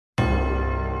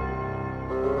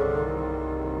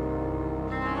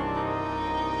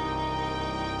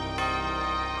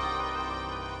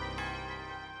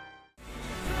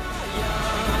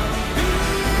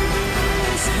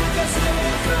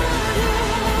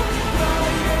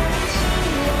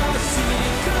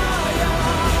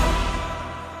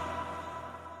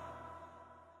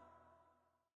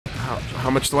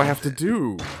much do I have to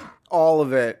do? All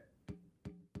of it.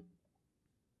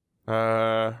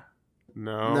 No.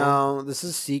 No, this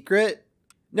is secret.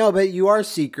 No, but you are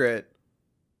secret.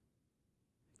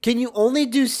 Can you only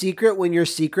do secret when you're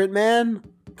secret, man?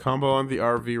 Combo on the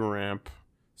RV ramp.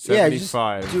 Yeah,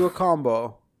 75. just do a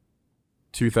combo.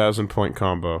 2,000 point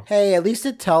combo. Hey, at least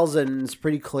it tells it and it's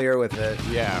pretty clear with it.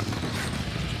 Yeah.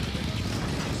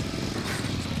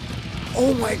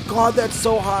 Oh my god, that's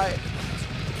so high.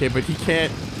 Okay, but he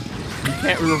can't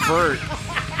revert.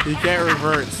 He can't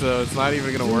revert, so it's not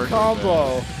even gonna work.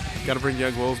 Combo. Gotta bring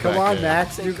Young Wolves Come back on, in.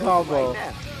 Max, do combo.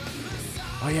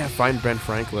 Oh yeah, find Ben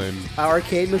Franklin.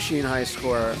 Arcade machine high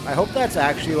score. I hope that's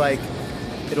actually like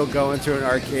it'll go into an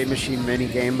arcade machine mini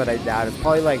game, but I doubt it.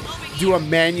 Probably like do a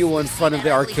manual in front of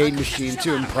the arcade machine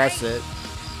to impress it.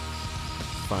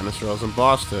 Finest rails in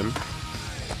Boston.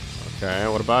 Okay,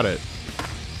 what about it?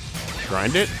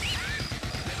 Grind it.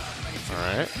 All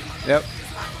right. Yep.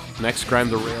 Next, grind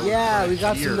the rail. Yeah, we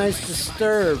got some nice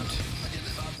Disturbed.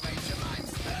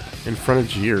 In front of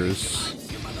Gears.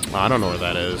 Oh, I don't know where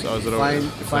that is. Oh, is it over?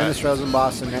 Finest rails in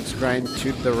Boston. Next, grind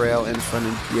to the rail in front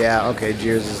of. Yeah. Okay.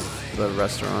 Gears is the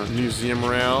restaurant. Museum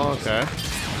rail. Okay.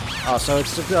 Oh, so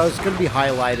it's going to be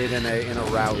highlighted in a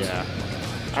route. Yeah.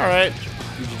 All right.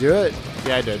 Did you do it?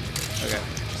 Yeah, I did. Okay.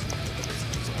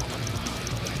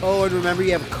 Oh, and remember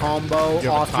you have combo You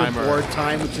have a off your timer. board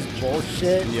time, which is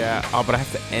bullshit. Yeah. Oh, but I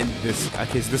have to end this.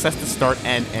 Okay, so this has to start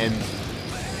and end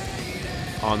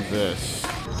on this.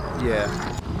 Yeah.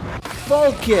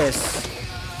 Focus.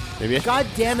 Maybe. God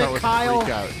damn it, start with Kyle.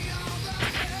 Freak out.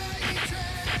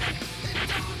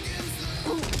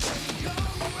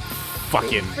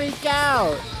 Fucking. Freak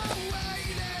out.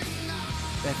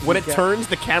 When it turns,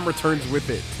 the camera turns with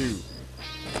it too.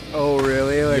 Oh,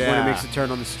 really? Like when Yeah. it makes a turn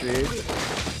on the street?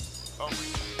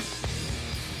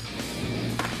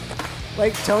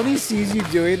 Like, Tony sees you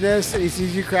doing this, and he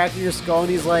sees you cracking your skull, and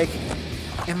he's like,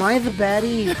 am I the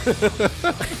baddie?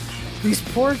 These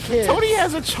poor kids. Tony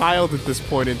has a child at this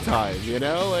point in time, you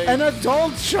know? Like, An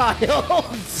adult child.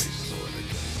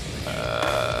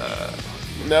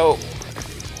 no.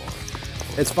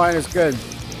 It's fine, it's good.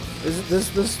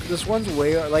 This one's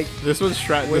way, like, This one's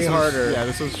way harder. Yeah,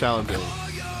 this one's challenging.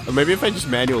 Or maybe if I just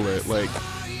manual it, like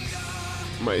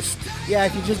yeah,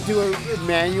 if you just do a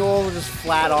manual, just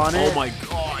flat on it. Oh my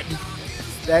god.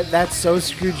 That so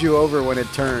screwed you over when it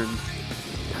turned.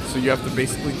 So you have to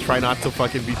basically try not to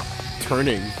fucking be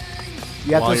turning.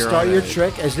 You have while to you're start on your it.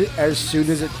 trick as soon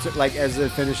as as it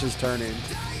finishes turning.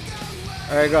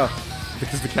 All right, go.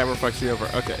 Because the camera fucks you over.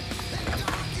 Okay.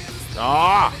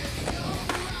 Ah!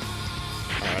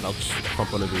 Alright, I'll just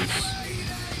pump one of these.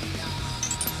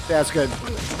 That's good.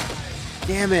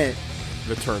 Damn it.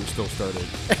 The turn still started.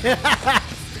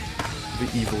 The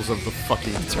evils of the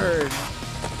fucking Turn.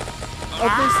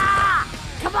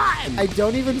 Come on! I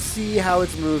don't even see how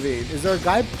it's moving. Is there a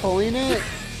guy pulling it?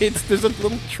 There's a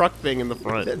little truck thing in the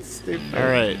front. That's stupid.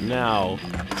 Alright, now.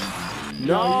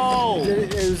 No!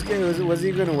 It wasn't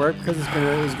even gonna work because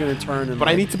it was gonna turn. And But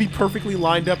I need to be perfectly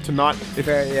lined up to not.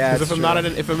 Fair, yeah, Because it's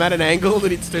if I'm at an angle,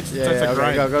 then it starts Yeah, to okay,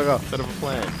 grind. go. Instead of a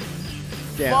plan.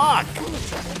 Damn. Fuck!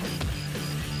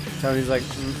 Tony's like,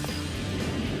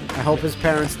 I hope his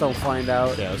parents don't find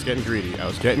out. Yeah, I was getting greedy.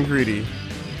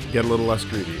 Get a little less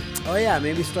greedy. Oh yeah,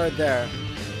 maybe start there.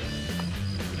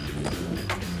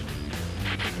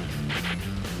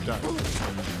 Done.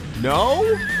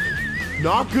 No?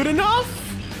 Not good enough?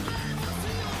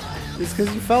 It's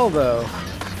because you fell though.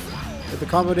 But the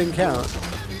combo didn't count.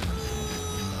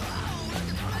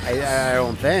 I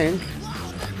don't think.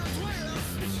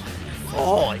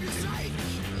 Oh, I did.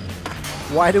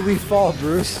 Why did we fall,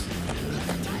 Bruce?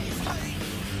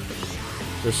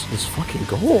 This fucking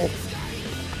goal.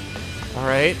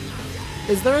 Alright.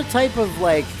 Is there a type of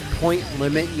like point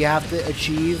limit you have to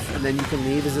achieve and then you can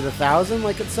leave? Is it 1,000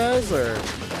 like it says, or?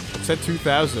 It said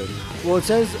 2,000. Well, it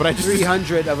says But I just-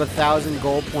 300 of 1,000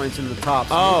 goal points in the top.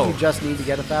 So Oh. maybe you just need to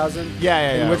get 1,000.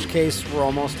 Yeah. In which case, we're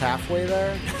almost halfway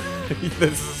there.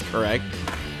 This is correct.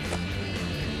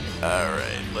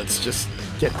 Alright, let's just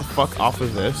get the fuck off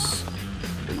of this.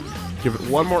 Give it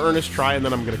one more earnest try and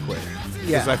then I'm gonna quit.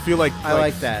 Yeah, Because I feel like, I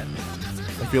like that.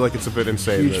 I feel like it's a bit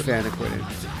insane. Huge fan of quitting.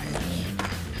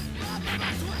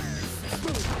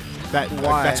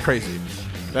 Why? That's crazy.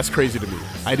 That's crazy to me.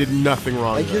 I did nothing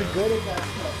wrong Like there. you're good at that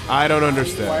stuff. I don't Why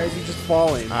understand. is he just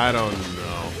falling? I don't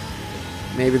know.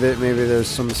 Maybe there's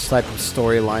some type of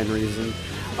storyline reason.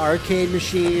 Arcade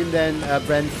machine, then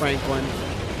Ben Franklin.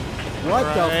 What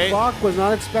the Alright. fuck? Was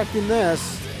not expecting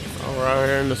this. Oh, we're out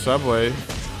here in the subway.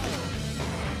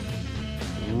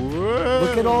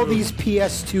 Look at all these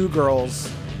PS2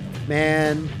 girls.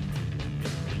 Man.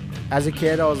 As a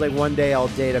kid, I was like, one day I'll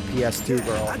date a PS2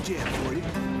 girl.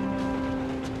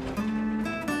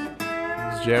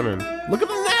 He's jamming. Look at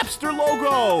the Napster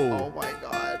logo! Oh my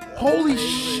god. Holy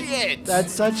shit!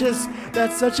 That's such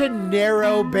a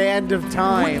narrow band of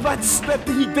time.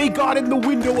 They got in the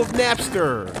window of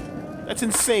Napster. That's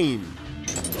insane.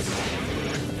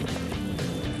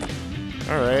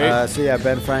 All right. So yeah,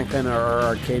 Ben Franklin or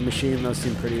arcade machine. Those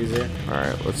seem pretty easy. All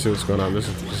right. Let's see what's going on. This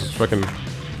is fucking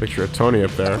picture of Tony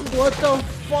up there. What the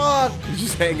fuck? He's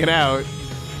just hanging out.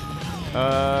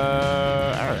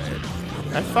 All right.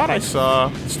 I thought I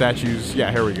saw statues.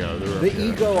 Yeah, here we go. The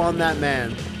ego on that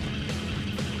man.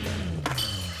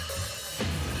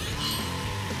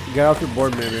 Get off your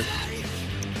board, maybe.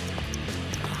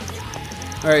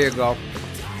 There you go.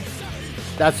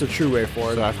 That's the true way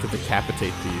forward. So I have to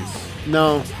decapitate these.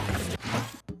 No.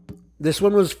 This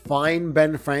one was fine,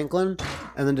 Ben Franklin,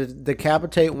 and then the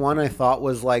decapitate one I thought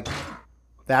was like,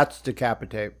 that's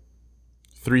decapitate.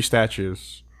 3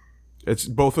 statues. It's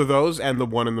both of those and the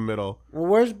one in the middle. Well,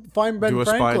 where's Find Ben Do a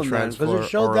Franklin spine then? transfer Because it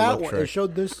showed or a that lip one. trick. It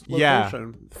showed this location.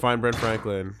 Yeah. Find Ben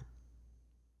Franklin.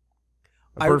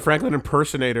 A Ben Franklin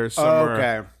impersonator somewhere.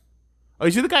 Okay. Oh,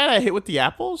 is he the guy that I hit with the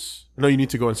apples? No, you need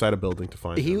to go inside a building to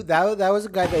find him. That was a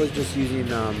guy that was just using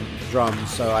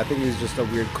drums, so I think he was just a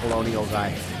weird colonial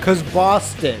guy. Cause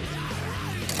Boston.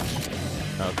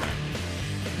 Okay.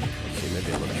 Let's see,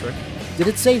 maybe a little trick. Did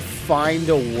it say find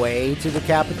a way to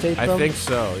decapitate them? I think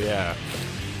so, yeah.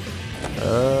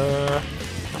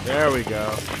 There we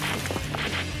go.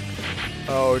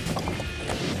 Oh,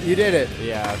 you did it.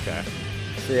 Yeah, okay.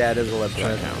 So yeah, it is a lip trick.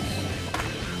 That counts.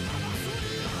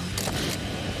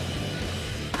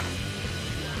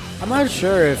 I'm not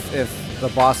sure if the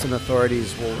Boston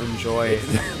authorities will enjoy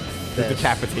The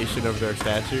decapitation of their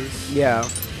statues. Yeah.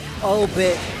 Oh,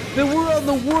 but we're on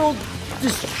the world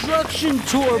destruction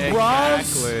tour, bros.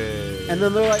 Exactly. And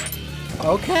then they're like,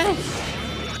 okay.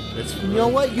 It's You know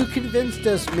what? You convinced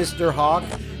us, Mr. Hawk.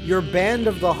 Your band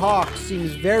of the Hawks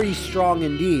seems very strong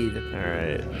indeed. All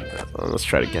right. Well, let's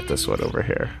try to get this one over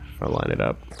here. I'll line it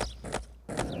up.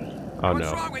 Oh, What's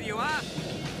no. wrong with you, huh?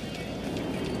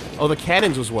 Oh, the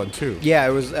cannons was one, too. Yeah,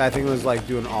 it was. I think it was like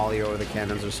doing ollie over the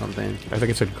cannons or something. I think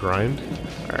it said grind.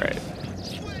 All right.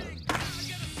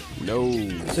 No.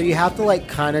 So you have to like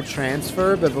kind of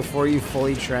transfer, but before you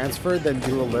fully transfer, then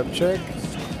do a lip trick.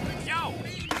 Yo!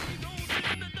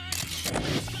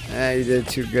 You did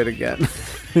too good again.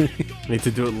 Need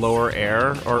to do it lower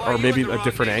air, or maybe a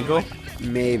different angle.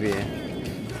 Maybe.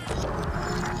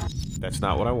 That's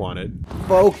not what I wanted.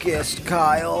 Focused,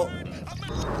 Kyle.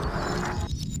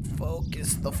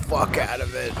 Focus the fuck out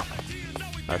of it.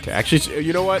 Okay, actually,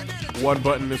 you know what? One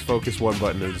button is focus, one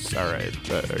button is... Alright,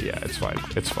 yeah, it's fine.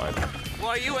 It's fine.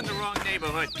 Well, you in the wrong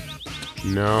neighborhood.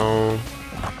 No.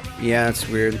 Yeah, it's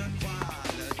weird.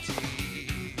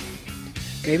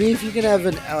 Maybe if you can have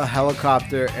a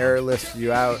helicopter airlift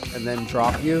you out and then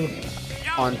drop you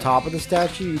on top of the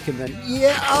statue, you can then...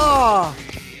 Yeah! Oh!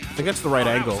 I think that's the right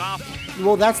angle.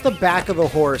 Well, that's the back of the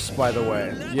horse, by the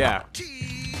way. Yeah.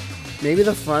 Maybe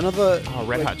the front of the... Oh,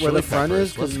 Red Hot where Chili the front Peppers.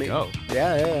 is. 'Cause Let's go.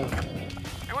 Yeah, yeah.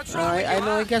 Hey, what's wrong with you, I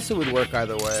know. I huh? guess it would work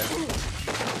either way.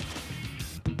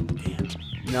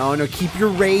 No, keep your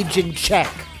rage in check.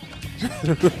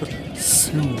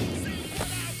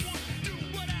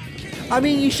 I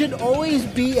mean, you should always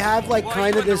have like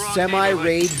kind of this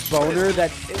semi-rage boner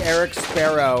that Eric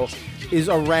Sparrow is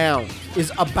around,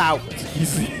 is about.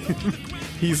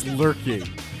 He's lurking.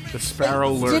 The sparrow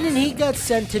lurks. Didn't he get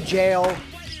sent to jail?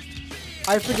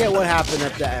 I forget what happened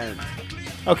at the end.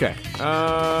 Okay.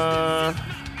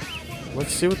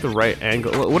 Let's see what the right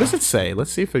angle... What does it say?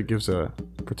 Let's see if it gives a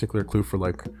particular clue for,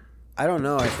 like... I don't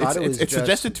know. I thought it was It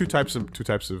suggested two types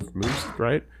of moves,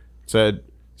 right? It said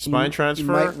spine transfer.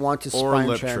 You might want to or spine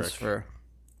lip transfer.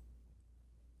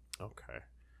 Trick. Okay.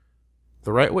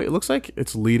 The right way. It looks like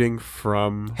it's leading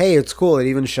from. Hey, it's cool. It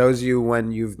even shows you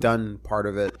when you've done part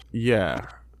of it. Yeah.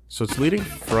 So it's leading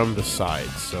from the side.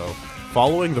 So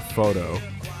following the photo,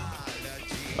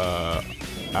 I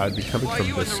would be coming Well, from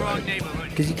you in this the wrong side. neighborhood.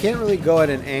 Because you can't really go at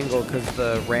an angle because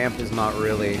the ramp is not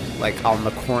really like on the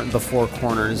the four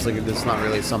corners. Like it's not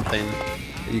really something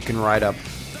that you can ride up.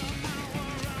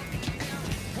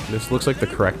 This looks like the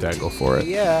correct angle for it.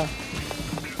 Yeah.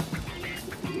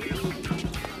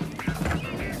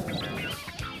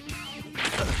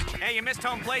 Hey, you missed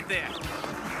home plate there.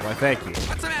 Why, thank you.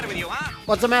 What's the matter with you, huh?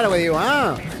 What's the matter with you,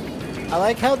 huh? I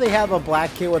like how they have a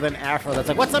black kid with an afro that's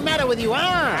like, what's the matter with you,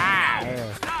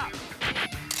 huh? Stop!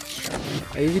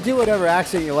 You can do whatever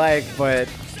accent you like, but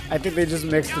I think they just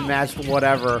mixed and matched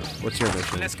whatever. What's your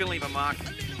mission? That's gonna leave a mark.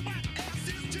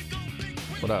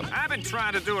 What up? I've been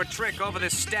trying to do a trick over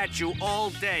this statue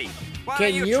all day. Why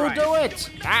Can don't you try do it? it?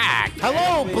 Ah!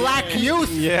 Hello, black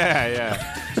youth. Yeah.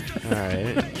 All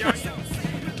right.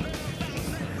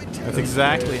 That's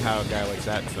exactly how a guy like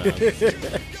that sounds.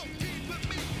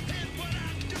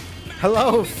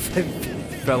 Hello,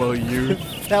 Fellow youth.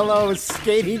 fellow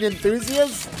skating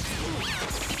enthusiasts.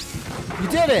 You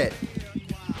did it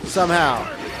somehow.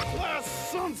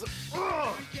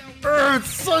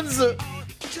 Sons of.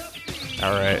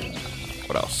 All right.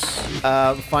 What else?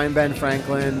 Find Ben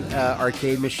Franklin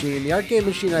arcade machine. The arcade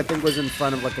machine, I think, was in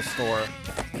front of like a store.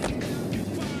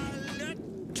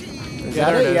 Is Yeah,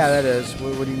 that there it? it Yeah, is. that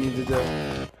is. What do you need to do?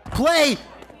 Play!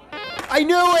 I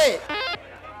knew it!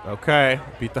 Okay.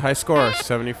 Beat the high score.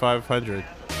 7,500.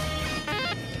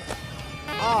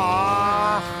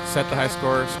 Aww. Set the high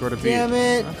score. Score to beat. Damn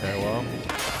it. Okay. Well.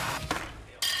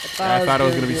 I I thought it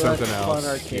was gonna be like something a else.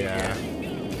 fun arcade Yeah. game.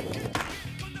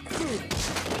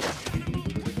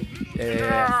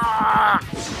 Yeah.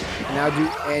 Now do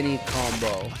any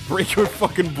combo. Break your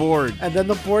fucking board. And then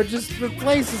the board just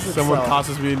replaces itself. Someone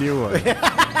tosses me a new one.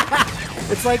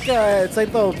 It's like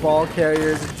the ball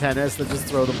carriers in tennis that just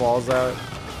throw the balls out.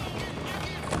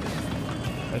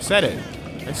 I said it.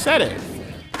 I said it.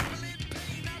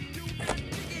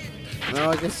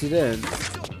 No, I guess you didn't.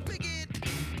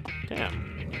 Damn.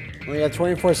 We got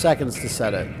 24 seconds to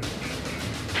set it.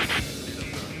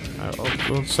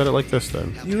 We'll set it like this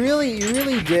then. You really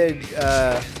did.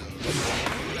 I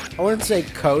wouldn't say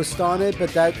coast on it, but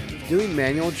that doing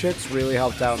manual tricks really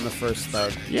helped out in the first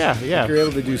thug. Yeah. You're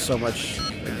able to do so much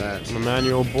in that. I'm a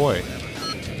manual boy.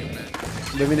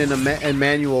 Living in a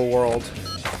manual world.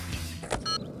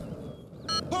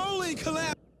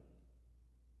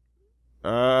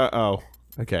 Oh.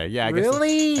 Okay. Yeah. I guess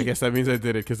Really? I guess that means I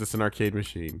did it because it's an arcade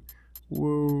machine.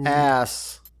 Whoa.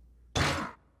 Ass.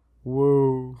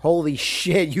 Whoa. Holy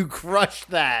shit! You crushed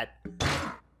that.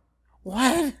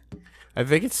 What? I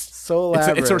think it's So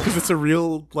elaborate. It's because it's a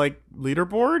real like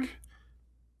leaderboard.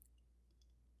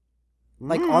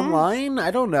 Like online? I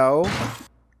don't know.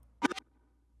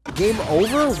 Game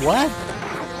over? What?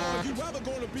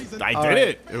 I All did right.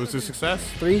 it. It was a success.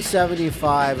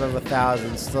 375 of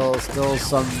 1,000. Still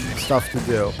some stuff to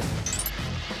do.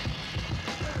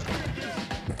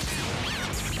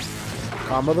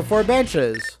 Combo the 4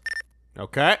 benches.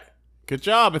 Okay. Good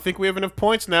job. I think we have enough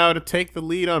points now to take the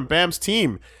lead on Bam's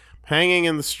team. Hanging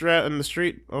in the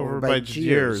street over by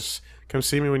Jeers. Come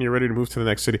see me when you're ready to move to the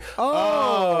next city.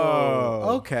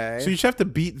 Oh. Okay. So you just have to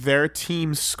beat their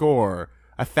team score.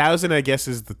 1,000, I guess,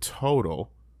 is the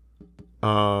total.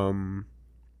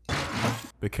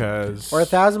 Because Or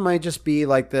 1,000 might just be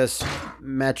like this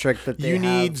metric that they you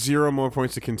need have. 0 more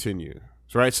points to continue,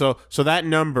 right? So that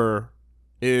number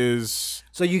is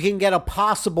So you can get a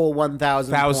possible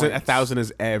 1,000 points. 1,000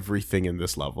 is everything in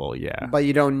this level. Yeah. But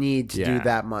you don't need to do Yeah.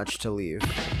 that much to leave.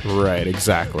 Right.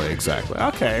 Exactly.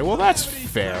 Okay. Well, that's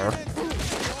fair.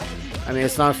 I mean,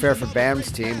 it's not fair for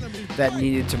Bam's team that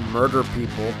needed to murder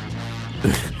people.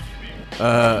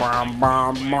 And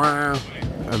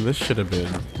this should have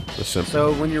been the simple.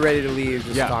 So when you're ready to leave,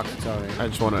 just Yeah. talk to Tony. I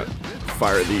just want to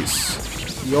fire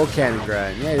these. The old cannon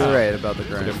grind. Yeah, you're right about the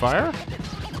Did grind. it fire?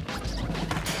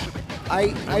 I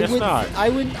guess not.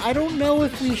 I don't know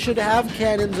if we should have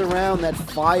cannons around that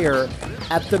fire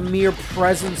at the mere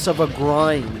presence of a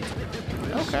grind.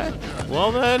 Okay.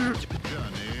 Well then,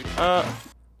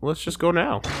 let's just go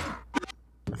now.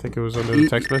 I think it was under the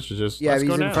text messages. Yeah, Let's he's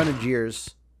go in now. front of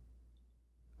Jeers.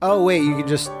 Oh wait, you can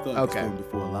just okay.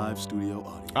 Before a live studio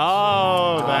audience.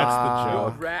 Oh, that's the Ah.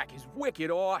 joke. Rack is wicked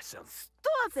awesome.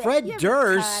 Stop it! Fred You're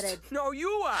Durst. retarded. No, you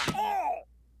are. Oh!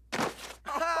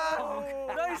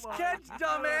 Nice catch,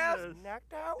 dumbass.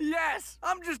 Knocked out? Yes,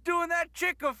 I'm just doing that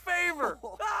chick a favor.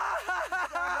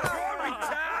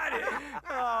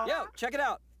 Retarded. Yo, check it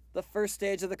out. The first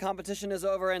stage of the competition is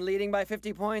over, and leading by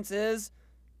 50 points is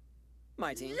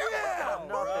my team. Yeah,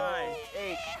 right.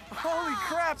 Holy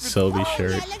crap! It's Sylvie Oh,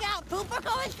 shirt. yeah, look out, pooper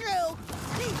going through.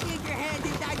 Please keep your hands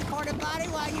inside the porta potty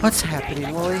while you... What's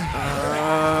happening, Willie?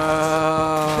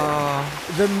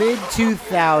 The mid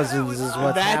 2000s is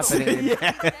what's happening.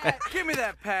 Yeah. Give me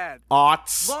that pad.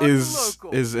 Aughts Love the is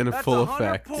local. in a That's full 100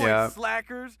 effect. Points, Yeah.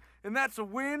 slackers, and that's a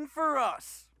win for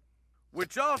us.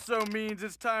 Which also means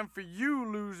it's time for you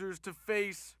losers to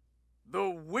face the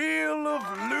Wheel of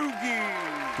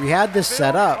Loogie. We had this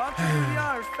set up. Watch you in the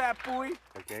honors, fat boy.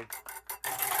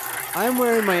 I'm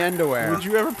wearing my underwear. Would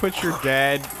you ever put your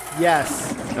dad?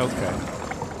 Yes. Okay.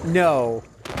 No.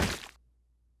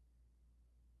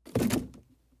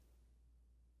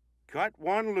 Cut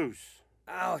one loose.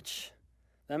 Ouch.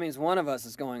 That means one of us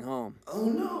is going home. Oh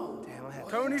no. Damn,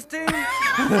 Tony's team,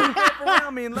 step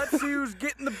around me and let's see who's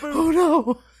getting the boot. Oh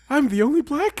no, I'm the only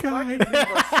black guy. If I could leave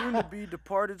our soon-to-be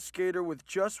departed skater with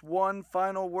just one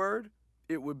final word,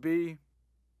 it would be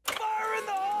fire in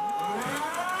the hole!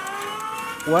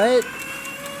 What?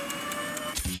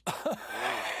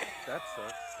 That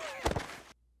sucks.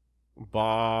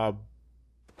 Bob.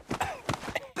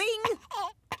 Bing!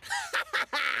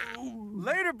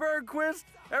 Later, Bergquist.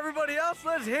 Everybody else,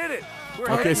 let's hit it. We're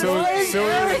Okay, heading so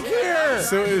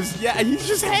he's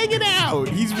just hanging out.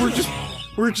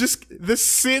 We're just the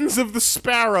sins of the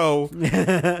sparrow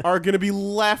are gonna be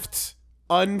left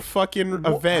unfucking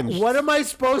avenged. What am I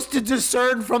supposed to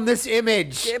discern from this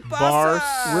image? We're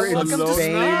in Welcome to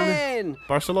Spain. Spain.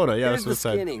 Barcelona, yeah, Here's that's the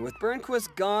what it said. skinny. With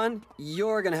Burnquist gone,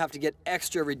 you're gonna have to get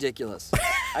extra ridiculous.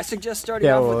 I suggest starting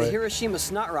Yeah, off with well, the Hiroshima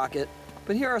snot rocket,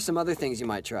 but here are some other things you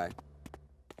might try.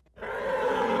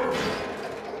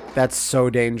 That's so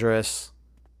dangerous.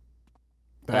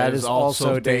 That is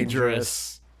also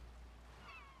dangerous.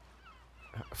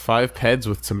 5 peds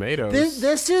with tomatoes.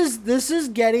 This is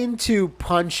getting to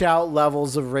Punch Out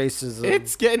levels of racism.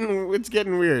 It's getting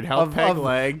weird. How peg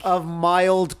leg of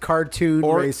mild cartoon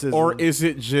racism, or is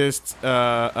it just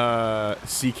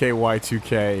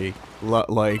CKY2K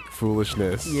like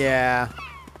foolishness? Yeah.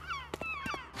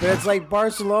 But it's like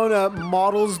Barcelona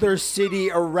models their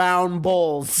city around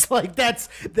bulls. Like that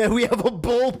we have a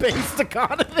bull-based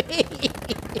economy.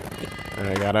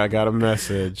 I got a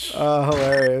message. Oh,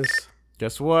 hilarious.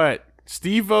 Guess what?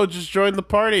 Steve-O just joined the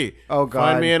party. Oh,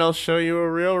 God. Find me and I'll show you a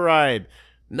real ride.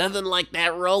 Nothing like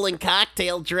that rolling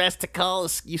cocktail dress to call a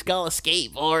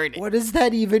skateboard. What does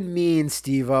that even mean,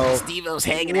 Steve-O? Steve-O's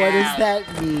hanging What out. does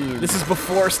that mean? This is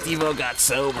before Steve-O got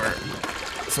sober.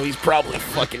 So he's probably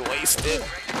fucking wasted.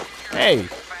 Hey,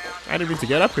 I didn't mean to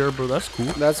get up here, but that's cool.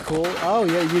 That's cool. Oh,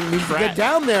 yeah, you need to get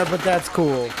down there, but that's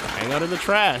cool. Hang out in the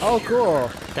trash. Oh, cool.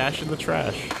 Cash in the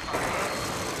trash.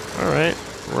 All right,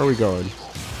 where are we going?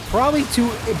 Probably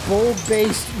to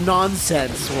bull-based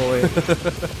nonsense, Willie.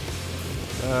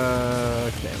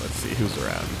 Okay, let's see who's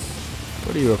around.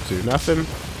 What are you up to? Nothing?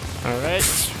 All right.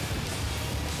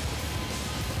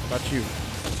 How about you?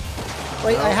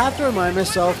 Wait, I have to remind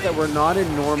myself that we're not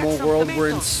in normal world, we're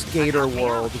in skater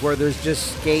world, where there's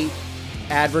just skate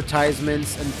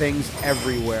advertisements and things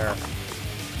everywhere.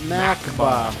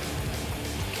 Macba.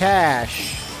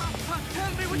 Cash.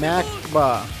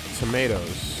 Macba.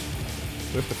 Tomatoes.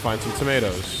 We have to find some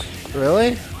tomatoes.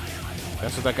 Really?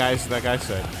 That's what that guy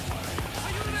said.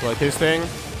 So like his thing,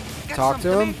 Talk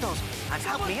to him?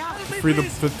 free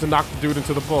to knock the dude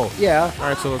into the bowl. Yeah. All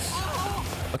right, so let's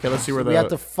see where We have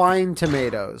to find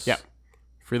tomatoes. Yeah.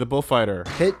 Free the bullfighter.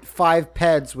 Hit 5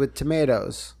 peds with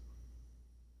tomatoes.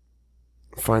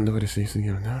 Find the way to see something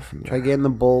getting out from there. Try getting the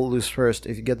bull loose first.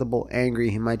 If you get the bull angry,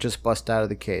 he might just bust out of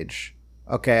the cage.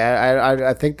 Okay,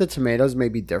 I think the tomatoes may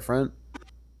be different.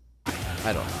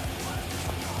 I don't know.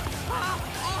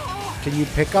 Can you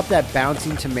pick up that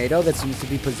bouncing tomato that seems to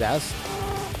be possessed?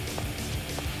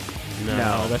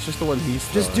 No, that's just the one he's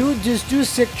Just do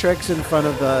sick tricks in front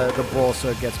of the bull so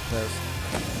it gets pissed.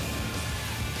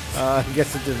 I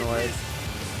guess it didn't work.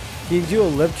 Can you do a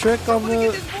lip trick on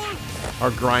the...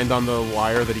 Or grind on the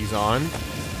wire that he's on,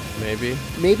 maybe.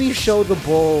 Maybe show the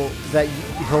bull that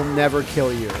he'll never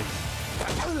kill you.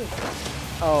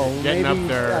 Oh, Getting maybe up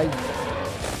there.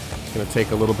 It's gonna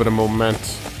take a little bit of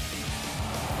moment.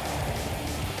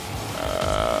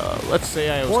 Let's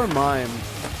say I Poor mime.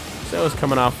 was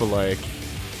coming off of like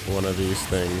one of these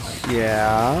things.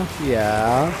 Yeah.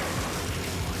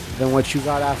 Then what you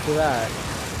got after that?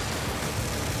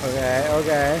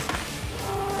 Okay.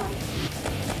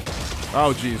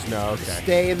 Oh geez, no, okay.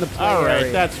 Stay in the play All right,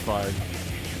 area. that's fine.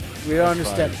 We don't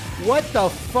understand. What the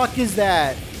fuck is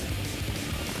that?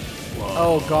 Whoa.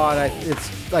 Oh god, it's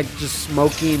like just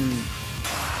smoking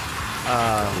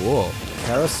Cool.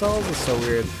 carousels? It's so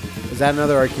weird. Is that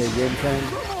another arcade game thing?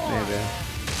 Maybe.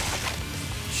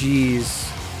 Jeez.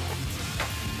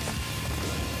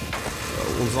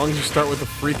 As long as you start with a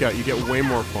freak out, you get way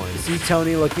more points. See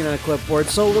Tony looking at a clipboard.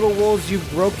 So, Little Wolves, you've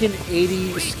broken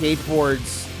 80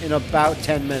 skateboards in about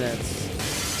 10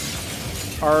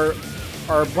 minutes. Our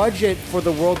budget for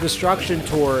the World Destruction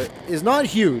Tour is not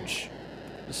huge.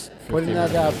 Just putting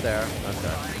that out there.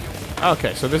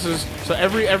 Okay, so this is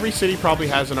every city probably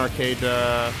has an arcade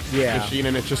machine,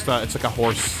 and it's just it's like a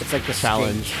horse. It's like the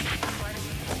challenge.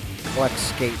 Collect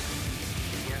skate.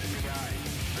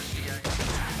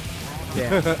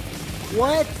 Yeah.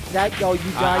 What? That you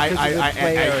died because of the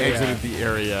play I area. exited the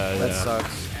area. That yeah.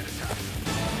 sucks.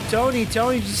 Tony,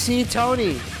 did you see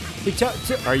Tony? Hey,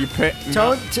 Are you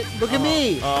look at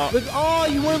me. Look, oh,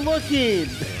 you weren't looking.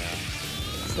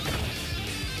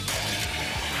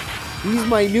 He's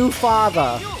my new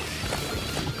father.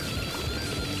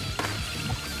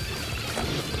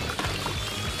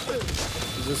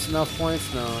 Is this enough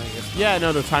points? No, I guess not. Yeah,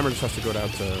 no, the timer just has to go down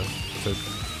to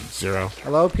 0.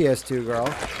 Hello, PS2 girl.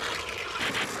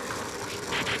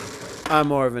 I'm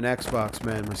more of an Xbox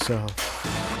man myself.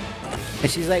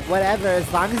 And she's like, whatever,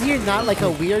 as long as you're not like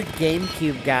a weird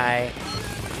GameCube guy.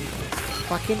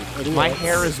 Fucking idiot. My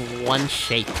hair is one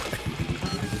shape.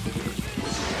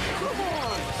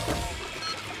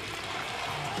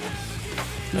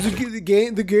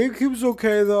 The GameCube's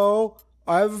okay though.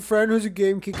 I have a friend who's a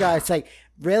GameCube guy. It's like,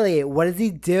 really? What does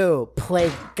he do?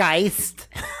 Play Geist?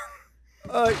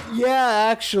 Yeah,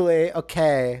 actually.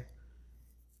 Okay.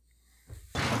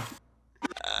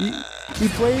 He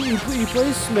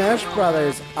plays Smash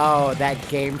Brothers. Oh, that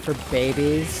game for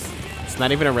babies. It's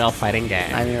not even a real fighting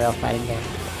game. I mean, a real fighting game.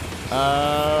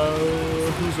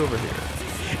 Who's over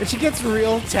here? And she gets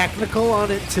real technical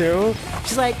on it too.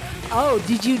 She's like, "Oh,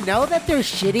 did you know that there's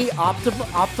shitty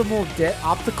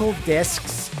optical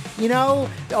discs? You know,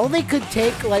 only could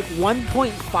take like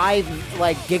 1.5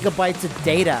 like gigabytes of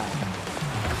data.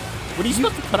 What are you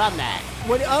supposed to put on that?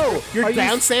 What? Oh, You're are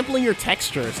downsampling your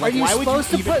textures. Are Like, you why would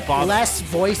supposed you to even put bother? less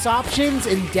voice options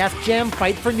in Def Jam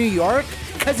Fight for New York?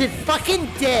 Cause it fucking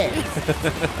did."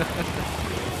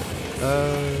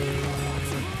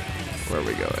 Where are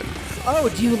we going? Oh,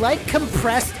 do you like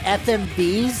compressed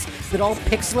FMVs that all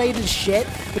pixelated shit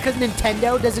because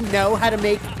Nintendo doesn't know how to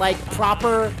make like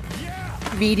proper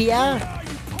media?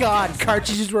 God,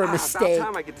 cartridges were a mistake. About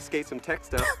time I get to skate some tech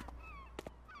stuff.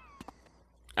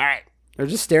 All right. They're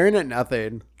just staring at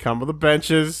nothing. Come with the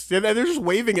benches. Yeah, they're just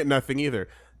waving at nothing either.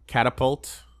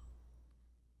 Catapult.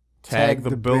 Tag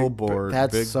the big- billboard.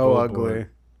 That's Big so billboard. ugly.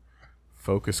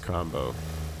 Focus combo.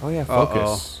 Oh yeah,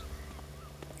 focus.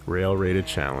 Rail rated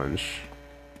challenge.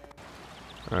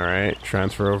 Alright,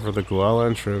 transfer over the Guel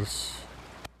entrance.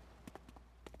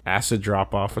 Acid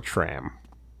drop off a tram.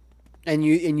 And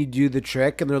you do the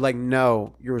trick, and they're like,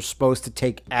 "No, you're supposed to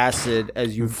take acid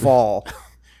as you fall."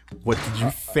 What did you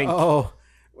think? Oh,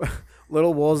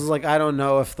 Little Wolves is like, "I don't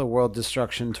know if the World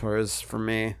Destruction Tour is for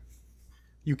me."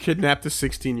 You kidnapped a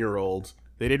 16-year-old.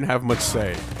 They didn't have much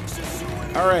say.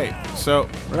 Alright, so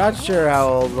We're not sure how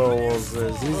old Little Wolves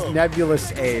is. He's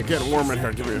nebulous age. get warm in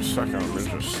here. Give me a second. Let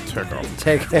me just take off.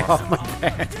 Take off my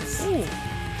pants.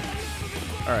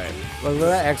 Alright. Look at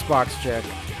that Xbox chick.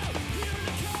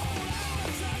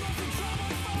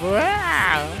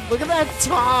 Wow! Look at that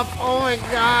top! Oh my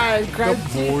god!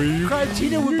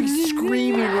 Crytina would be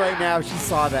screaming right now if she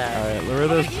saw that. Alright, where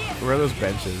are those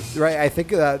benches? Right, I think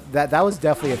that was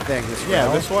definitely a thing. Yeah,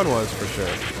 rail. this one was for sure.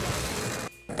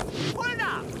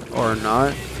 Or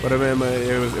not. But I mean,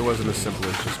 it wasn't as simple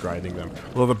as just grinding them.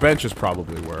 Well, the benches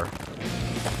probably were.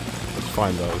 Let's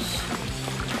find those.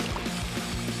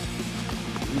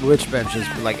 Which benches?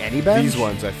 Like any bench? These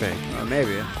ones, I think.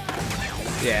 Maybe.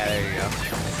 Yeah, there you go.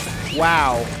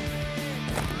 Wow.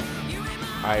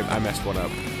 I messed one up.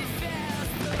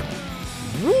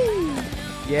 Woo!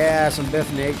 Yeah, some Biff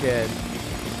Naked.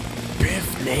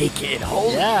 Biff Naked.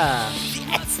 Holy Yeah.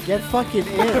 Get fucking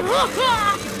in.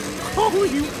 Holy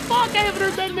fuck, I haven't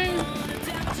heard that name.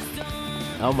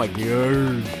 Oh my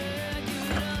god.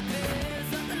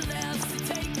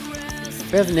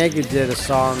 Biff Naked did a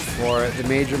song for the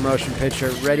major motion picture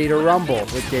Ready to Rumble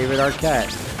with David Arquette.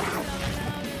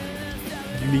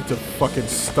 You need to fucking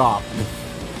stop.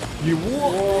 You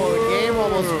Whoa, the game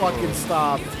almost fucking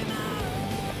stopped.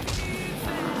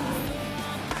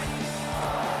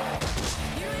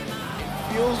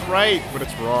 feels right, but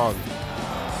it's wrong.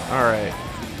 Alright.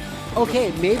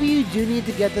 Okay, maybe you do need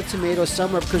to get the tomatoes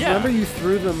somewhere because Yeah. remember you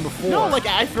threw them before. No, like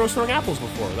I throwing apples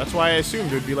before. That's why I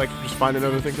assumed it'd be like just find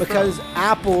another thing to because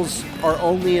apples are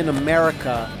only in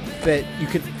America, but you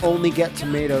can only get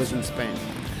tomatoes in Spain.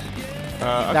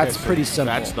 throw. That's pretty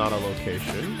simple. That's not a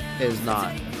location. Is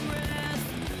not.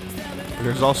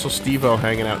 There's also Steve-O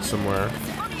hanging out somewhere.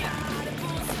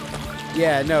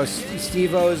 Yeah, no,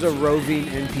 Steve-O is a roving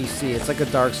NPC. It's like a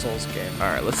Dark Souls game.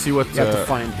 Alright, let's see what You have to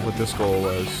find him. what this goal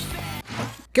was.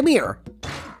 Come here.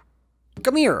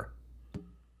 Come here.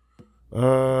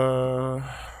 What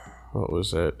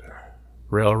was it?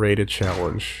 Rail rated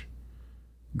challenge.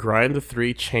 Grind the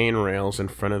 3 chain rails in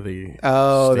front of the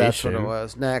Oh, that's what station. it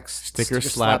was. Next. Sticker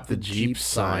slap the Jeep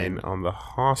sign on the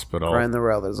hospital. Grind the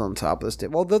rail that's on top of the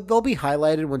state. Well, they'll be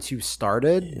highlighted once you've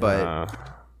started, but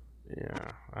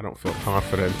yeah, I don't feel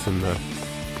confident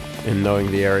in knowing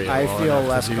the area. I well feel enough to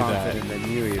less do that. confident than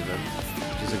you even,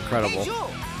 which is incredible.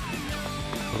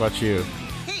 How about you?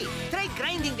 Hey, try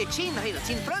grinding the chain rails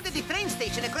in front of the train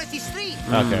station across the street.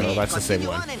 Okay, well, that's the same Continue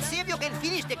one. on and see if you can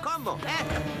finish the combo.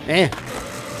 Eh.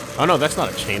 Oh, no, that's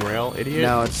not a chain rail, idiot.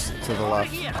 No, it's to the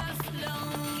left.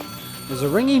 There's a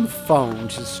ringing phone,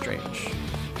 which is strange.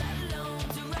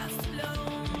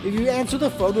 If you answer the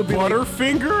phone, it'll be like,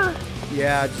 Butterfinger?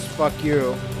 yeah, just fuck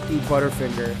you. Eat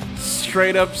Butterfinger.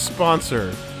 Straight up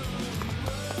sponsor.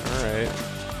 Alright.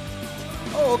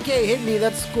 Oh, okay, hit me.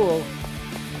 That's cool.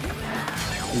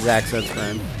 These accents,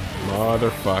 man.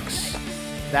 Motherfucks.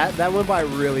 That went by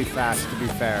really fast, to be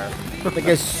fair. Like,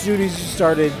 as soon as you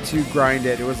started to grind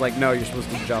it, it was like, no, you're supposed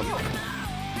to jump.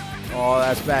 Oh,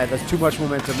 that's bad. That's too much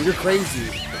momentum. You're crazy.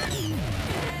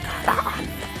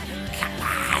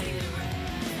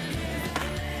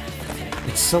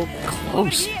 It's so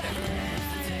close.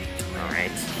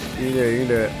 Alright. You can do it. You can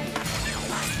do it.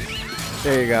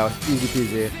 There you go. Easy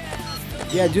peasy.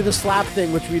 Yeah, do the slap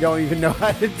thing, which we don't even know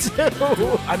how to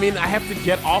do. I mean, I have to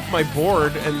get off my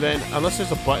board, and then, unless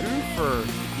there's a button for...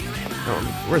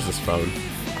 Oh, where's this phone?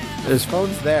 There's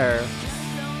phones there.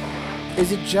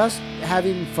 Is it just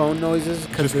having phone noises?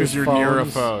 Just because you're near a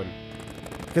phone.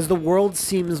 Because the world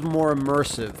seems more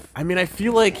immersive. I mean, I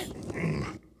feel like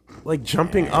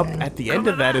jumping up at the end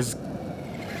of that is...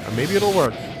 maybe it'll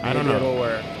work. I don't know. Maybe it'll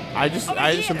work. I just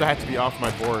assumed I had to be off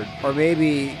my board. Or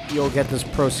maybe you'll get this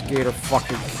pro skater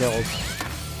fucking killed.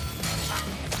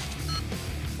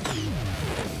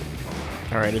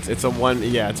 All right, it's a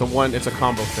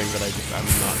combo thing that I'm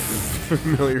not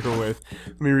familiar with.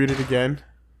 Let me read it again.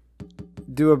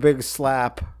 Do a big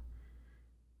slap.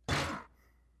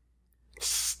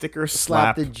 Sticker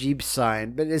Slap slap. the Jeep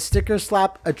sign. But is sticker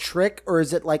slap a trick, or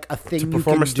is it like a thing To you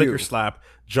perform can a sticker do? slap,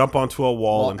 jump onto a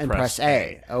wall Well, and press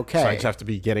A. Okay. So I just have to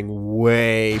be getting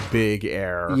way big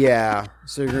air. Yeah.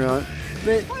 So you're on.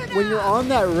 But when you're on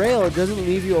that rail, it doesn't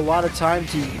leave you a lot of time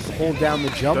to hold down the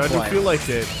jump Doesn't line. feel like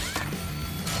it.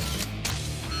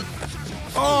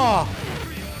 Oh!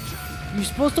 You're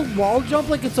supposed to wall jump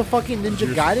like it's a fucking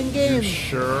Ninja Gaiden game? You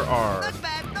sure are. Not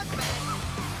bad, not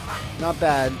bad. Not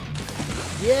bad.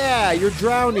 Yeah, you're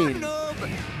drowning.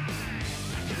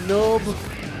 Noob.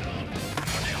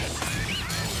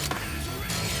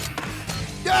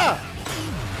 Yeah!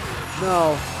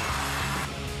 No.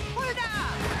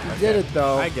 You did it,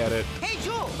 though. I get it. Hey,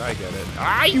 Joe. I get it.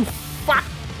 Ah, you fuck!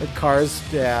 The cars,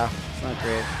 yeah, it's not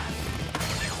great.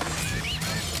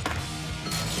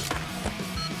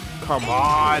 Come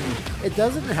on. It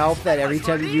doesn't help that every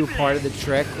time you do part of the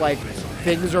trick, like,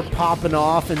 things are popping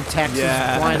off and text is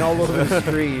flying all over the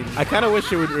screen. I kind of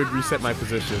wish it would reset my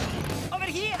position. Over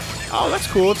here. Oh, that's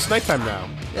cool. It's nighttime now.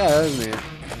 Yeah, that was neat.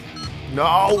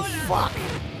 No, fuck.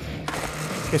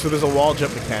 Okay, so there's a wall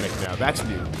jump mechanic now. That's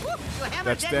new.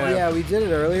 That's dead. Yeah, we did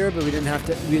it earlier, but we didn't have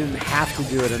to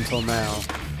do it until now.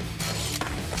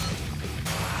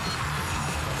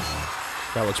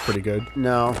 That looks pretty good.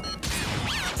 No.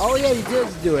 Oh yeah, you did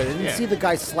do it. I didn't Yeah. see the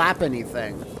guy slap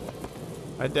anything.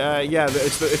 Yeah,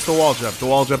 it's the wall jump. The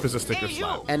wall jump is a sticker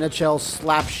slap. NHL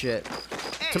slap shit.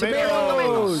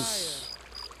 Tomatoes.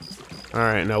 All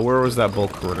right, now where was that bull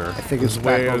corner? I think it's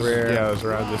back over here. Yeah, it was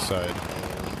around this side.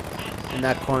 In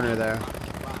that corner there.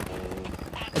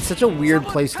 It's such a weird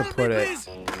place to put it.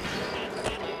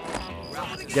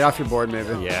 Get off your board,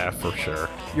 maybe. Yeah, for sure.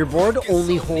 Your board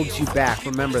only holds you back.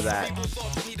 Remember that.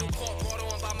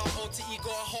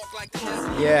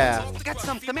 Yeah. Got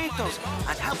some tomatoes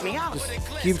and help me out.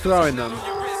 Keep throwing them.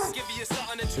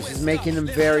 This is making him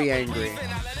very angry.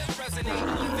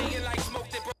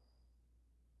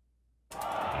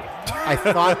 I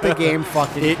thought the game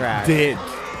fucking It crashed. did.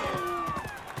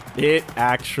 It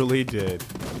actually did.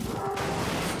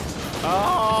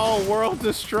 Oh, world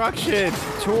destruction!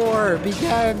 Tour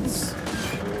begins.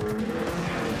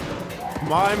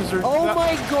 Mimes are. Oh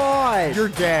my god! You're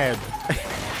dead.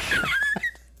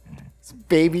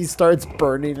 Baby starts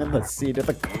burning in the seat of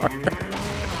the car.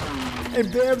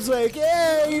 And Bam's like,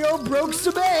 hey, broke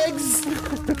some eggs.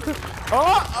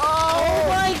 Oh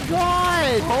my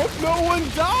god! Hope no one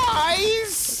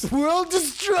dies. World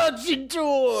Destruction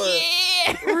Tour!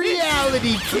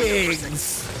 Reality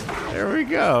Kings! There we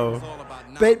go.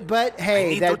 But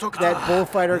hey, that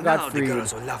bullfighter got freed.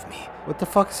 will love me. What the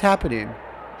fuck's happening?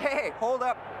 Hey, hold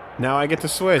up. Now I get to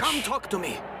switch. Come talk to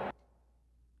me.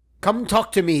 Come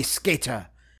talk to me, skater.